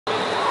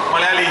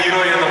Malayali hero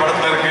in the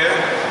படத்துல இருக்கு.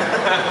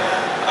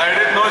 I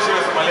didn't know she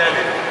was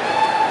Malayali.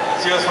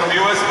 She was from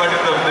US, but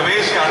the way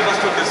she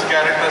understood this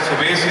character, the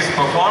way she's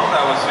performed,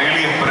 I was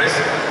really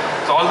impressed.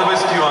 So all the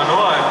best to you, Anu.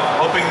 I'm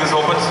hoping this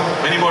opens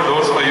many more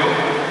doors for you.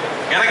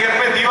 எனக்கு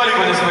எப்பவுமே தீபாவளி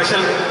கொஞ்சம்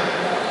special.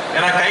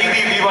 ஏன்னா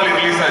கைதி Deepavali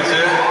release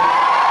ஆச்சு.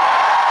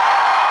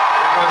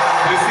 It was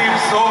received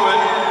so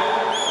well.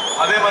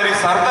 அதே மாதிரி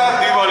Sardar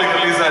Deepavali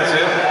release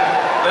ஆச்சு.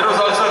 That was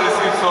also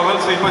received so well.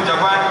 So இப்போ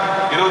ஜப்பான்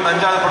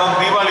 25வது படம்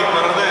தீபாவளிக்கு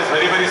வர்றது is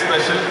very very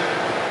special.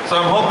 So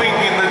I'm hoping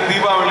in the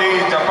Diwali,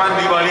 Japan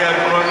Diwali,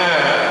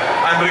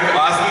 I'm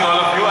asking all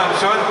of you. I'm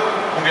sure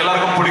உங்க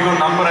எல்லாருக்கும்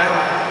பிடிக்கும் நம்புறேன்.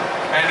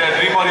 And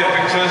Dream Warrior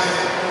Pictures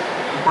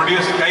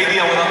produced கைதி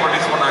அவங்க தான்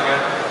ப்ரொடியூஸ் பண்ணாங்க.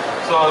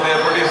 So they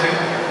are producing.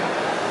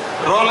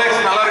 Rolex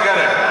நல்லா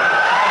இருக்காரு.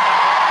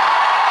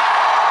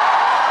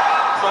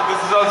 So this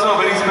is also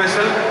very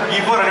special.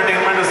 E4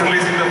 Entertainment is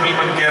releasing the film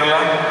in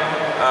Kerala.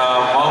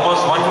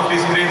 Almost 150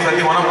 screens. I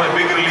think one of my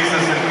big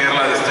releases in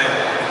Kerala this time.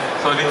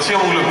 So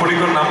நிச்சயம் உங்களுக்கு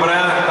பிடிக்கும்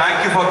நம்புறேன். Thank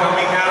you for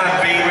coming here and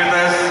being with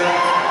us.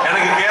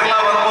 எனக்கு கேரளா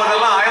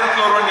வரும்போதெல்லாம்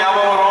 1001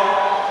 ஞாபகம் வரும்.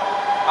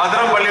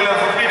 அதிரம்பள்ளியில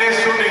 50 days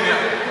shooting.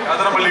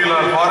 அதிரம்பள்ளியில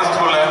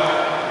ஃபாரஸ்ட்குள்ள.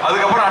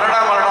 அதுக்கப்புறம் அடடா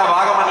மரடா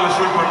வாகமன்ல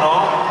ஷூட்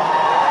பண்ணோம்.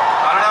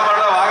 அடடா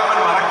மரடா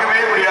வாகமன் மறக்கவே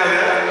முடியாது.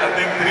 I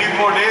think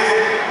 3-4 days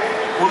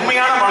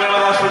உண்மையான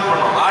மழையில தான் ஷூட்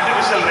பண்ணோம்.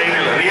 ஆர்டிஃபிஷியல் ரெயின்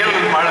இல்ல, ரியல்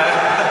மழை.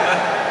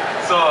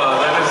 So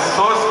that is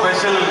so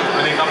special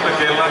when you come to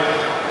Kerala.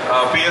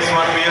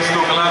 PS1, PS2,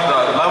 the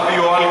love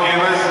you all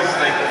gave us is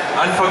like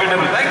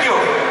unforgettable. Thank you.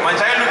 My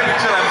childhood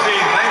picture I'm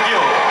saying thank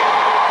you.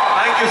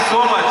 Thank you so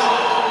much.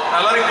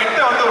 எல்லாரும் கிட்ட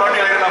வந்து ஒரு வாட்டி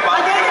எனக்கு நான்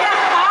பாத்துக்கிறேன்.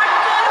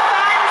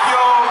 Thank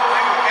you.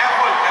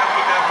 Careful.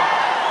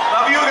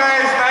 Love you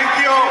guys. Thank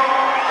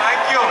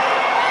you.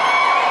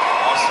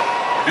 Awesome.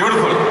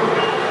 Beautiful.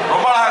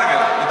 ரொம்ப அழகா இருக்கு.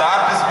 The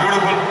art is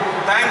beautiful.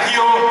 Thank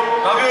you.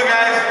 Love you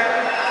guys.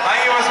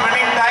 Thank you for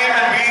spending time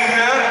and being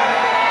here.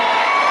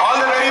 All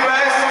the very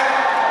best.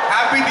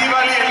 Happy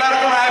Diwali.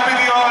 எல்லாருக்கும் happy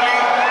Diwali.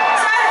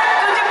 Sir,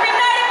 கொஞ்சம்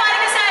பின்னாடி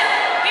பாருங்க sir.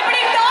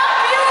 இப்படி top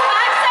view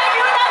back side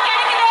view தான்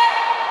கிடைக்குது.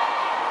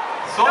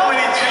 So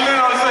many children